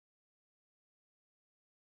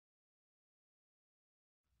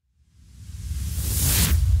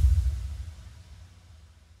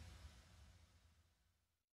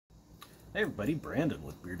Hey everybody, Brandon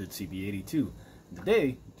with Bearded CB82. And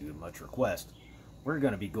today, due to much request, we're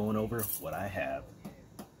going to be going over what I have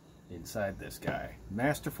inside this guy.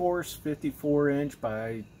 MasterForce 54-inch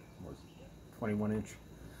by 21-inch.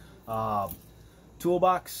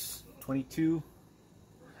 Toolbox 22.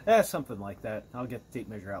 Something like that. I'll get the tape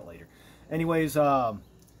measure out later. Anyways, so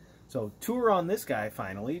tour on this guy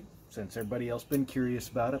finally, since everybody else been curious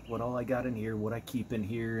about it, what all I got in here, what I keep in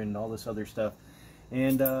here, and all this other stuff.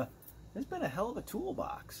 And it's been a hell of a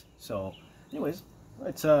toolbox. So anyways,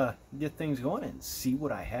 let's get things going and see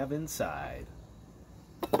what I have inside.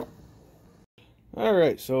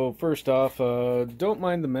 Alright, so first off, don't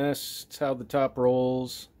mind the mess. It's how the top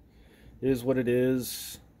rolls. It is what it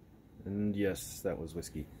is. And yes, that was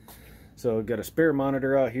whiskey. So I've got a spare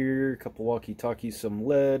monitor out here, a couple walkie-talkies, some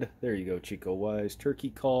lead. There you go, Chico Wise. Turkey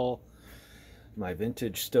call. My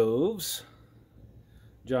vintage stoves.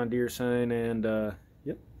 John Deere sign, and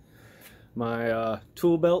yep, my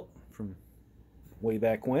tool belt from way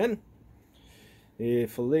back when. A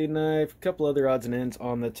fillet knife, a couple other odds and ends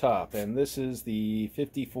on the top. And this is the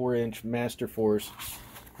 54-inch MasterForce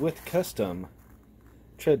with custom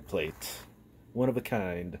tread plate. One of a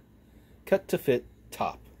kind. Cut to fit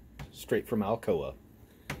top. Straight from Alcoa.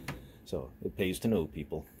 So it pays to know,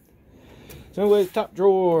 people. So anyways, top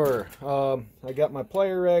drawer. I got my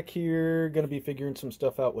plier rack here. Gonna be figuring some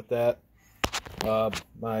stuff out with that.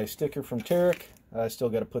 My sticker from Tarek. I still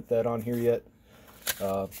got to put that on here yet.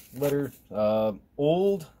 Letter.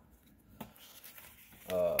 Old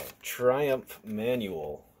Triumph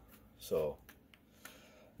manual. So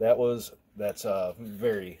that's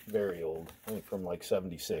very, very old. I think from like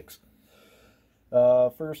 76.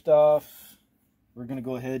 First off, we're going to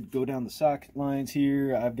go ahead, go down the socket lines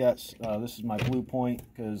here. I've got, this is my Blue Point,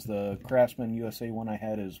 because the Craftsman USA one I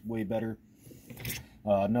had is way better.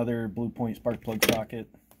 Another Blue Point spark plug socket.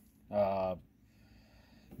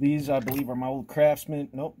 These, I believe, are my old Craftsman.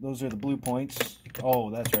 Nope, those are the Blue Points. Oh,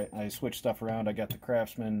 that's right. I switched stuff around. I got the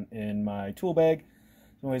Craftsman in my tool bag.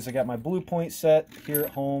 Anyways, I got my Blue Point set here at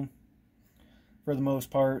home. For the most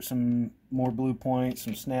part, some more Blue Points,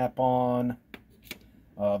 some Snap-on.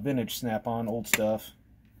 Vintage Snap-on, old stuff.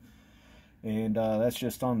 And that's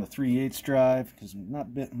just on the 3/8 drive, because I'm not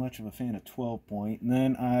much of a fan of 12-point. And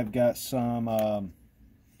then I've got some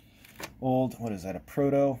old, what is that, a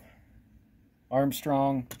Proto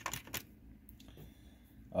Armstrong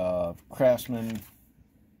Craftsman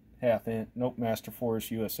half-inch, nope,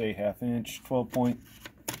 MasterForce USA half-inch 12-point.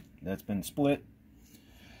 That's been split.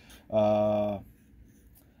 Matte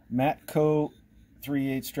coat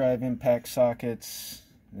 3/8 drive impact sockets,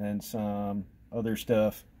 and some other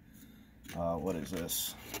stuff. What is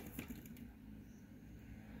this?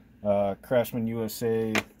 Craftsman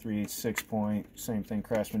USA 3/8 6-point, same thing.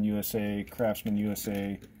 Craftsman USA,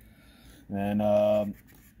 and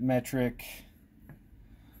metric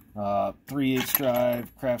 3/8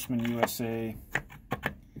 drive, Craftsman USA,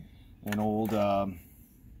 and old I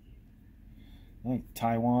think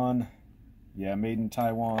Taiwan, yeah, made in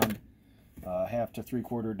Taiwan. Half to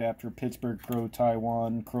 3/4 adapter, Pittsburgh Pro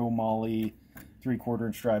Taiwan, chromoly, 3/4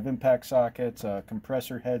 inch drive impact sockets,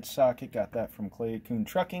 compressor head socket, got that from Clay Coon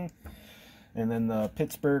Trucking, and then the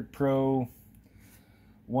Pittsburgh Pro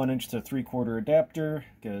 1-inch to 3/4 adapter,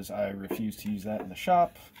 because I refuse to use that in the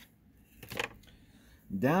shop.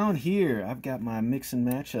 Down here, I've got my mix and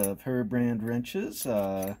match of her brand wrenches,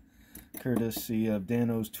 courtesy of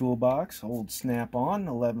Dano's Toolbox, old Snap-on,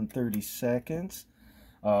 11/32.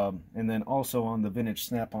 And then also on the vintage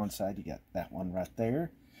Snap-on side, you got that one right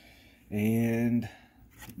there. And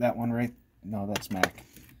that one right, no, that's Mac.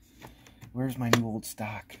 Where's my new old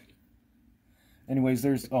stock? Anyways,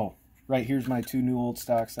 there's, oh, right here's my two new old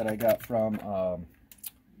stocks that I got from, oh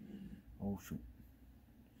shoot.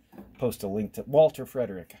 Post a link to Walter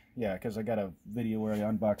Frederick. Yeah, because I got a video where I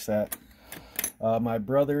unboxed that. My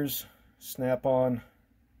brother's Snap-on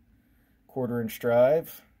 1/4 inch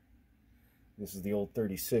drive. This is the old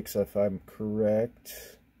 36, if I'm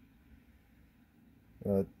correct.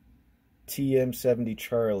 TM70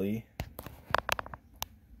 Charlie.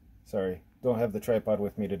 Sorry, don't have the tripod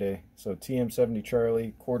with me today. So TM70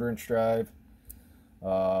 Charlie, 1/4 inch drive.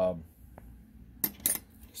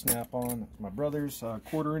 Snap-on, my brother's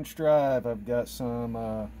 1/4 inch drive. I've got some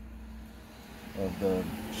of the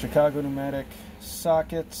Chicago pneumatic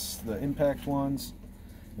sockets, the impact ones.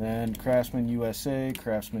 Then Craftsman USA,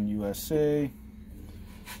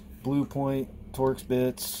 Blue Point, Torx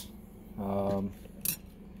bits.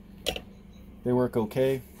 They work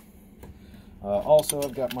okay. Also,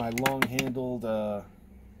 I've got my long-handled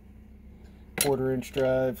 1/4 inch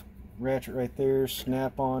drive. ratchet right there,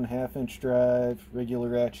 Snap-on 1/2 inch drive, regular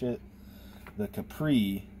ratchet. the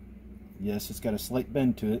Capri. Yes, it's got a slight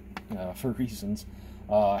bend to it for reasons.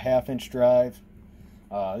 1/2-inch drive.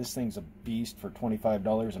 This thing's a beast for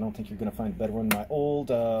 $25. I don't think you're going to find a better one. My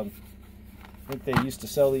old, I think they used to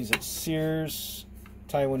sell these at Sears.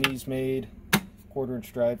 Taiwanese made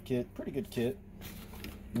 1/4-inch drive kit. Pretty good kit.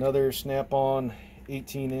 Another snap-on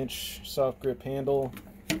 18-inch soft grip handle.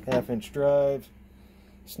 1/2-inch drive.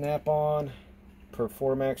 Snap-on.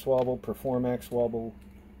 Performax wobble,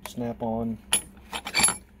 snap-on,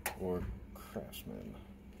 or Craftsman,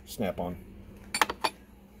 snap-on.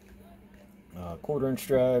 1/4-inch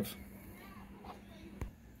drive.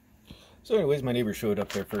 So anyways, my neighbor showed up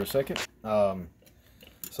there for a second.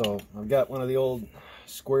 So I've got one of the old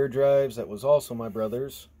square drives that was also my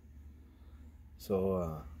brother's.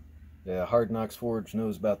 So yeah, Hard Knocks Forge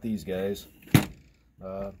knows about these guys.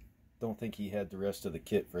 Don't think he had the rest of the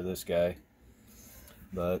kit for this guy.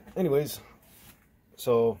 But anyways,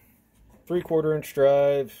 so 3/4-inch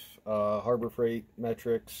drive, Harbor Freight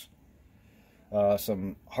metrics,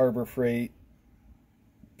 some Harbor Freight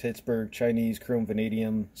Pittsburgh Chinese chrome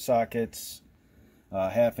vanadium sockets,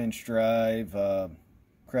 1/2-inch drive,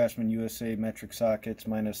 Craftsman USA metric sockets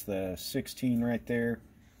minus the 16 right there,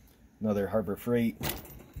 another Harbor Freight,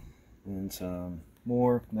 and some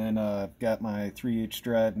more. Then I've got my 3/8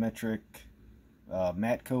 drive metric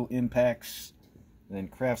Matco impacts, then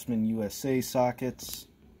Craftsman USA sockets,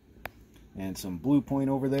 and some Blue Point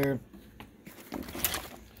over there.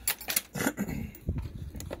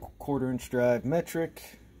 1/4-inch drive metric,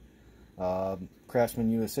 Craftsman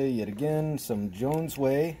USA yet again, some Jones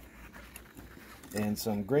Way, and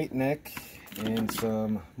some Great Neck, and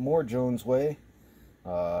some more Jones Way,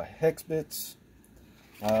 hex bits.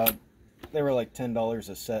 They were like $10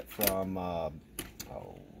 a set from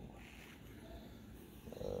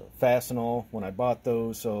Fastenal when I bought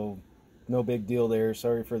those, so no big deal there.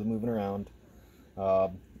 Sorry for the moving around.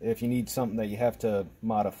 If you need something that you have to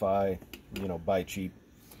modify, you know, buy cheap.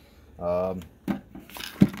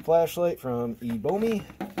 Flashlight from Ebomi,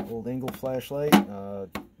 old angle flashlight.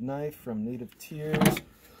 Knife from Native Tears.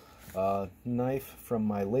 Knife from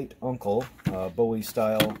my late uncle, Bowie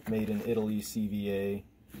style, made in Italy, CVA.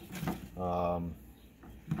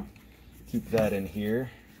 Keep that in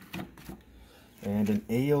here. And an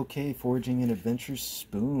AOK Forging and Adventure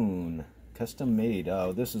spoon, custom made.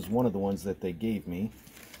 This is one of the ones that they gave me.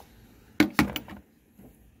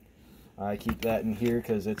 I keep that in here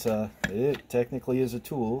because it technically is a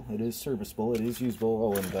tool. It is serviceable. It is usable.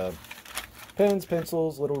 Oh, and pens,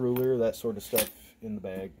 pencils, little ruler, that sort of stuff in the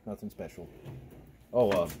bag. Nothing special.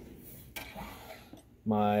 Oh,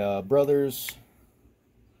 my brother's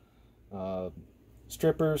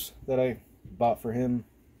strippers that I bought for him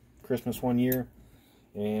Christmas one year,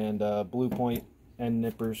 and Blue Point end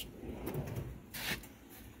nippers.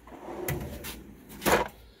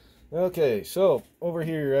 Okay, so over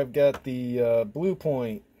here I've got the Blue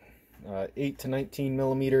Point 8 to 19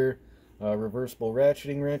 millimeter reversible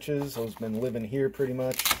ratcheting wrenches. Those have been living here pretty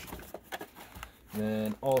much.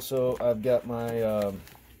 Then also I've got my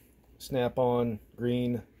snap-on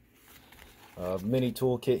green mini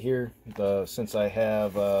toolkit here. Since I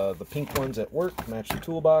have the pink ones at work, match the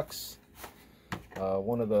toolbox.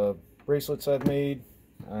 One of the bracelets I've made,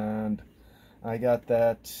 and I got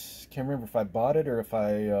that, can't remember if I bought it or if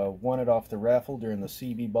I won it off the raffle during the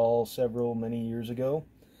CB ball many years ago.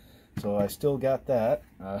 So I still got that,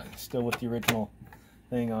 still with the original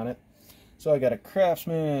thing on it. So I got a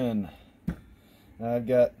Craftsman. I've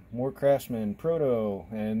got more Craftsman Proto,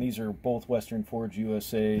 and these are both Western Forge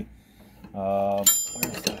USA.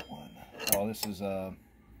 Where's that one? Oh, this is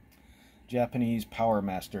Japanese Power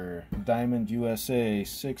Master Diamond USA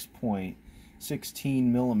 6.16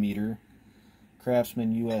 millimeter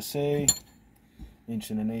Craftsman USA, 1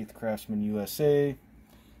 1/8 Craftsman USA,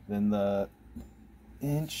 then the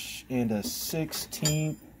 1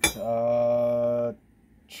 1/16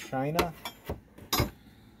 China.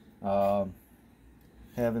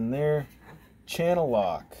 Having there channel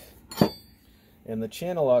lock, and the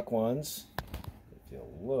channel lock ones, if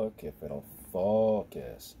you'll look, if it'll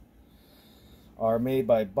focus, are made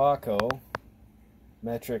by Baco,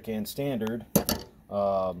 metric and standard,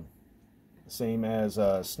 same as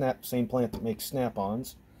same plant that makes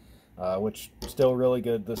snap-ons, which still really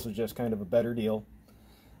good. This is just kind of a better deal.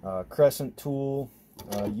 Crescent tool,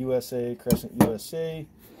 USA, Crescent USA.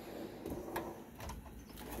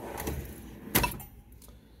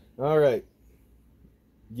 All right.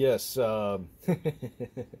 Yes. I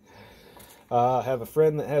have a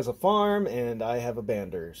friend that has a farm, and I have a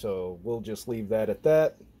bander, so we'll just leave that at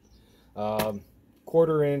that.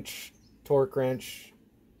 1/4-inch torque wrench.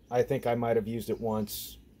 I think I might have used it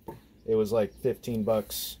once. It was like 15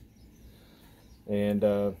 bucks.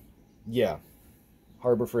 And yeah,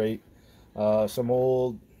 Harbor Freight. Some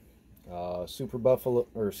old Super Buffalo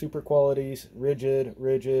or Super Qualities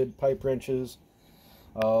rigid pipe wrenches.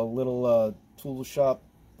 Little tool shop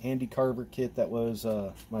handy carver kit that was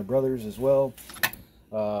my brother's as well.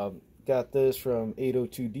 Got this from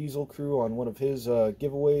 802 Diesel Crew on one of his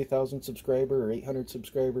giveaway 1,000 subscriber or 800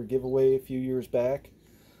 subscriber giveaway a few years back.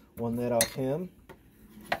 Won that off him.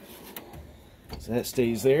 So that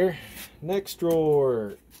stays there. Next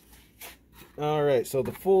drawer. Alright, so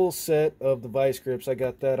the full set of the vice grips, I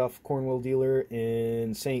got that off Cornwall Dealer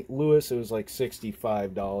in St. Louis. It was like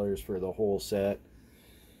 $65 for the whole set.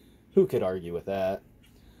 Who could argue with that?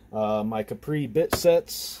 My Capri bit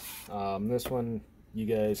sets. This one you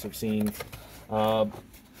guys have seen.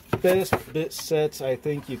 Best bit sets I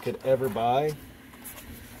think you could ever buy,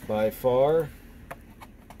 by far.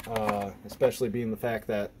 Especially being the fact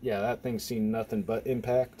that, yeah, that thing's seen nothing but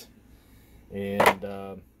impact.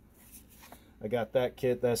 And I got that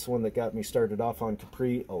kit. That's the one that got me started off on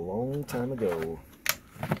Capri a long time ago.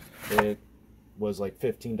 It was like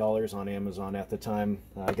 $15 on Amazon at the time.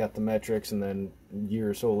 I got the metrics, and then a year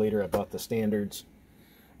or so later I bought the standards.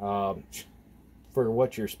 For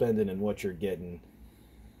what you're spending and what you're getting,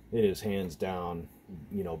 it is hands down,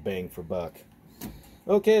 you know, bang for buck.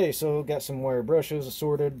 Okay, so got some wire brushes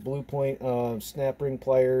assorted, Blue Point snap ring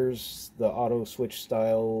pliers, the auto switch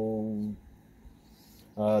style.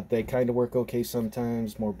 They kind of work okay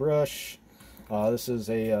sometimes. More brush. This is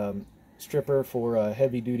a stripper for a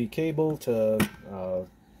heavy duty cable to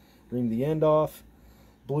ream the end off.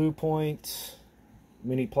 Blue Point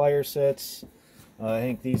mini plier sets. I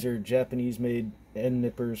think these are Japanese made end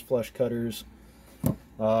nippers, flush cutters.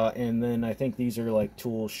 And then I think these are like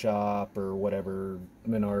Tool Shop or whatever,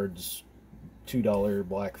 Menards $2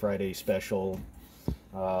 Black Friday special.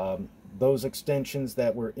 Those extensions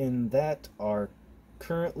that were in that are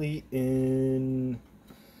currently in,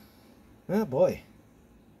 oh boy,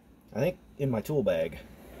 I think in my tool bag.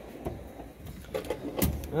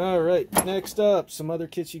 Alright, next up, some other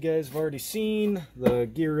kits you guys have already seen. The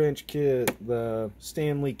gear wrench kit, the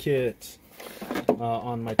Stanley kit.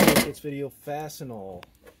 On my tool kits video, Fastenal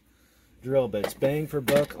drill bits. Bang for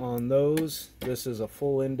buck on those. This is a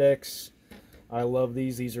full index. I love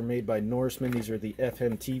these. These are made by Norseman. These are the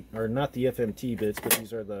FMT, or not the FMT bits, but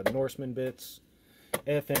these are the Norseman bits.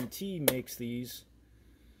 FMT makes these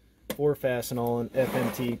for Fastenal, and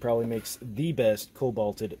FMT probably makes the best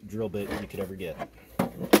cobalted drill bit you could ever get.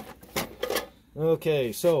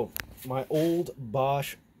 Okay, so my old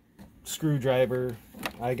Bosch screwdriver,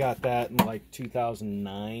 I got that in like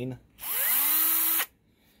 2009.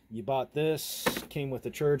 You bought this, came with the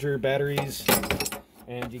charger, batteries,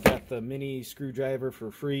 and you got the mini screwdriver for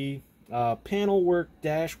free. Panel work,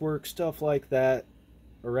 dash work, stuff like that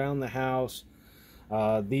around the house.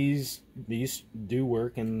 These do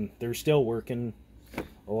work, and they're still working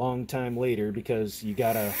a long time later because you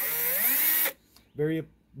got a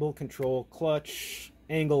variable control clutch,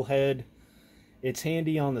 angle head. It's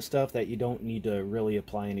handy on the stuff that you don't need to really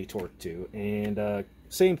apply any torque to. And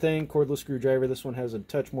same thing, cordless screwdriver. This one has a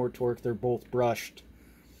touch more torque. They're both brushed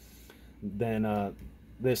than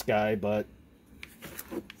this guy, but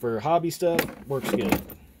for hobby stuff, works good.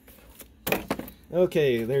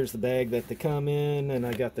 Okay, there's the bag that they come in, and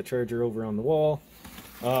I got the charger over on the wall.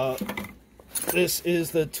 This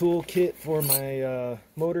is the tool kit for my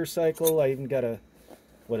motorcycle. I even got a,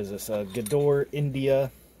 what is this, a Gador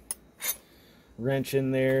India wrench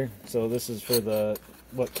in there. So this is for the,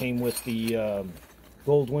 what came with the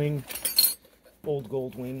Goldwing, old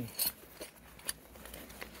Goldwing.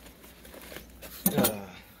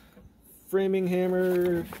 Framing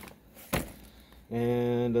hammer,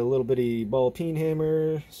 and a little bitty ball peen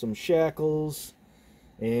hammer, some shackles,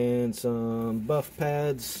 and some buff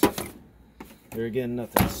pads. There again,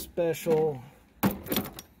 nothing special.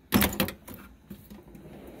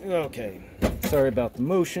 Okay, sorry about the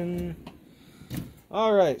motion.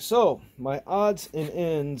 Alright, so my odds and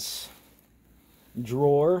ends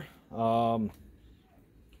drawer.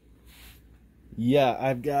 Yeah,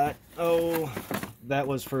 I've got, that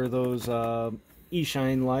was for those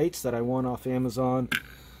e-shine lights that I won off Amazon.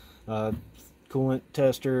 Coolant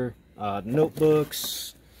tester,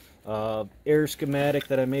 notebooks, air schematic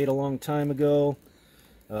that I made a long time ago,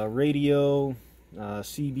 radio,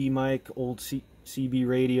 CB mic, old CB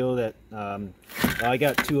radio that I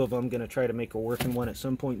got two of them. I'm going to try to make a working one at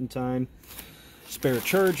some point in time. Spare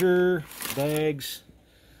charger, bags.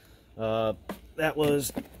 That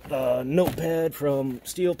was the notepad from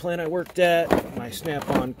steel plant I worked at, my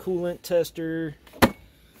snap-on coolant tester,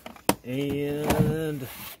 and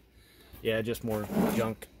Yeah, just more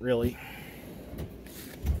junk, really.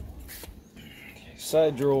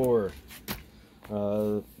 Side drawer.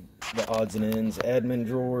 The odds and ends. Admin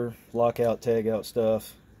drawer. Lockout, tag out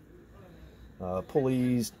stuff.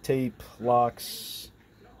 Pulleys, tape, locks,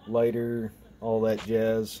 lighter, all that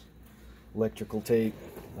jazz. Electrical tape.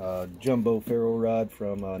 Jumbo ferro rod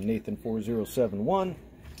from Nathan 4071.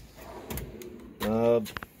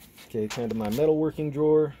 Okay, kind of my metalworking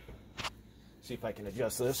drawer. See if I can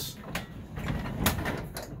adjust this.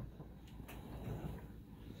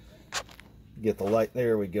 Get the light,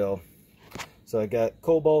 there we go. So I got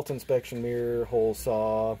cobalt inspection mirror, hole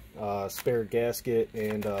saw, spare gasket,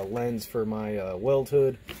 and lens for my weld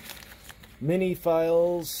hood. Mini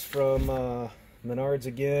files from Menards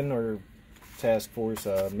again, or Task Force,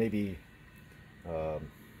 maybe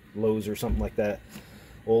Lowe's or something like that.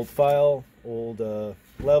 Old file, old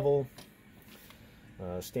level,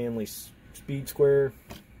 Stanley speed square,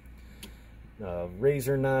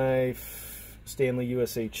 razor knife, Stanley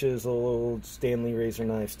USA chisel, Stanley razor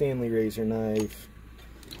knife,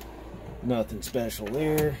 nothing special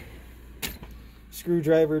there.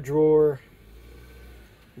 Screwdriver drawer.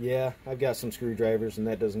 Yeah, I've got some screwdrivers, and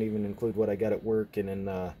that doesn't even include what I got at work and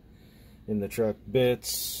in the truck.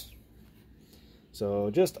 Bits. So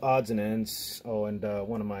just odds and ends. Oh, and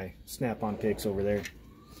one of my snap-on picks over there.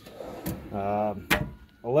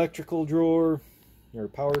 Electrical drawer, or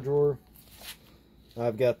power drawer.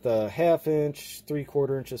 I've got the 1/2 inch,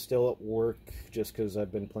 3/4 inches still at work, just because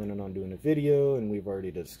I've been planning on doing a video, and we've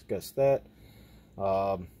already discussed that.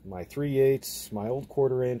 My 3/8, my old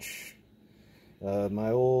 1/4 inch,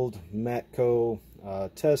 my old Matco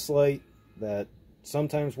test light that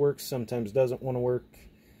sometimes works, sometimes doesn't want to work.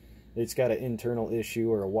 It's got an internal issue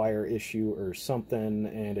or a wire issue or something,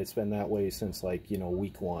 and it's been that way since, like, you know,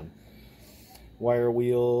 week 1. Wire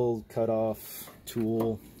wheel, cutoff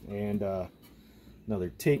tool, and another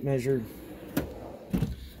tape measure.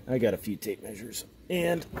 I got a few tape measures.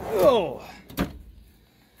 And, oh!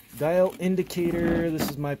 Dial indicator. This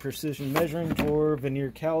is my precision measuring drawer.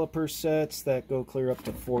 Veneer caliper sets that go clear up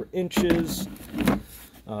to 4 inches.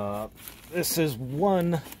 This is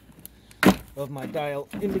one of my dial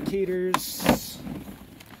indicators.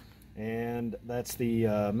 And that's the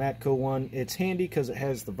Matco one. It's handy because it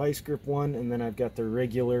has the vice grip one, and then I've got the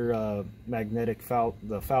regular magnetic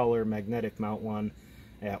Fowler magnetic mount one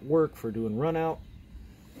at work for doing run out.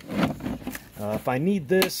 If I need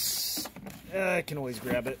this, I can always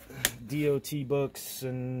grab it. DOT books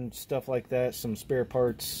and stuff like that, some spare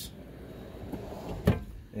parts.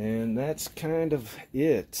 And that's kind of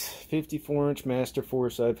it. 54-inch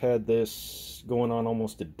MasterForce. I've had this going on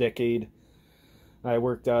almost a decade. I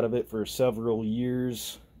worked out of it for several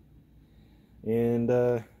years. And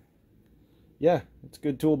yeah, it's a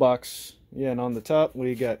good toolbox. Yeah, and on the top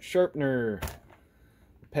we got sharpener,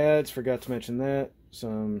 pads, forgot to mention that,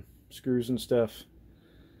 some screws and stuff.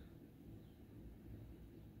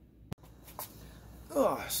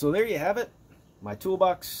 Oh, so there you have it, my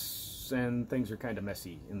toolbox, and things are kind of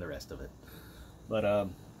messy in the rest of it. But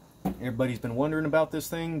everybody's been wondering about this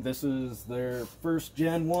thing. This is their first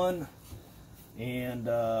gen one, and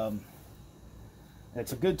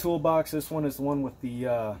it's a good toolbox. This one is the one with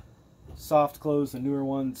the soft close. The newer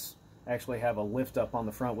ones actually have a lift up on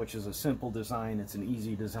the front, which is a simple design. It's an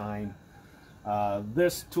easy design.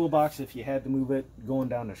 This toolbox, if you had to move it going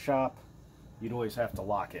down the shop, you'd always have to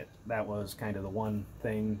lock it. That was kind of the one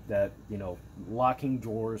thing that, you know, locking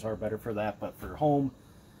drawers are better for that, but for home,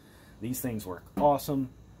 these things work awesome.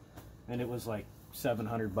 And it was like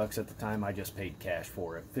 $700 at the time. I just paid cash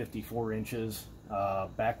for it. 54 inches.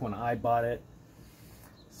 Back when I bought it,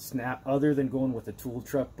 other than going with the tool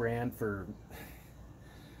truck brand for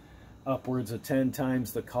upwards of 10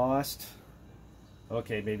 times the cost,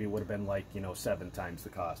 okay, maybe it would have been like, you know, 7 times the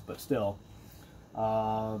cost, but still,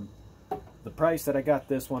 the price that I got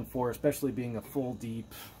this one for, especially being a full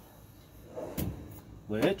deep,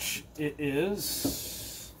 which it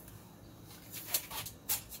is,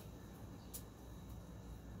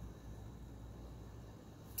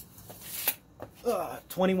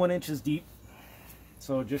 $21 inches deep.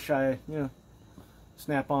 So just shy, you know,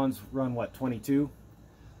 snap-ons run what, 22?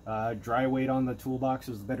 Dry weight on the toolbox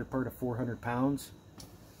is the better part of 400 pounds.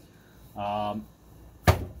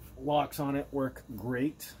 Locks on it work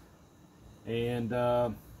great. And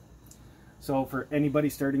so for anybody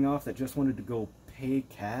starting off that just wanted to go pay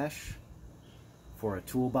cash for a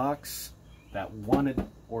toolbox that wanted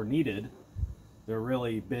or needed the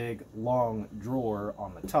really big long drawer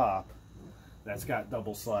on the top that's got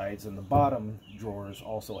double slides, and the bottom drawers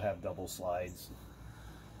also have double slides.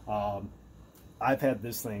 I've had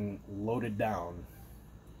this thing loaded down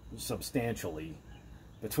substantially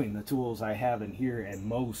between the tools I have in here and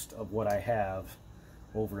most of what I have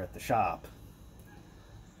over at the shop.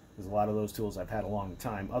 Because a lot of those tools I've had a long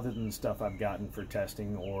time, other than stuff I've gotten for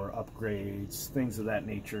testing or upgrades, things of that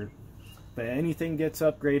nature. But anything gets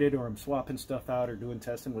upgraded, or I'm swapping stuff out or doing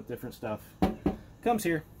testing with different stuff, comes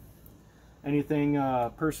here. Anything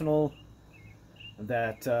personal,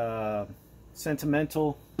 that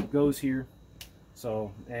sentimental, goes here.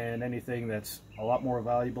 So, and anything that's a lot more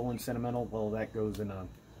valuable and sentimental, well, that goes in a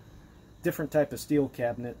different type of steel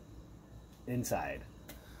cabinet inside.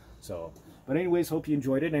 So, but anyways, hope you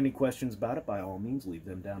enjoyed it. Any questions about it, by all means, leave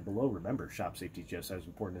them down below. Remember, shop safety is just as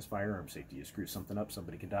important as firearm safety. You screw something up,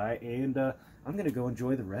 somebody can die. And I'm going to go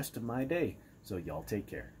enjoy the rest of my day. So y'all take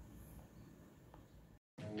care.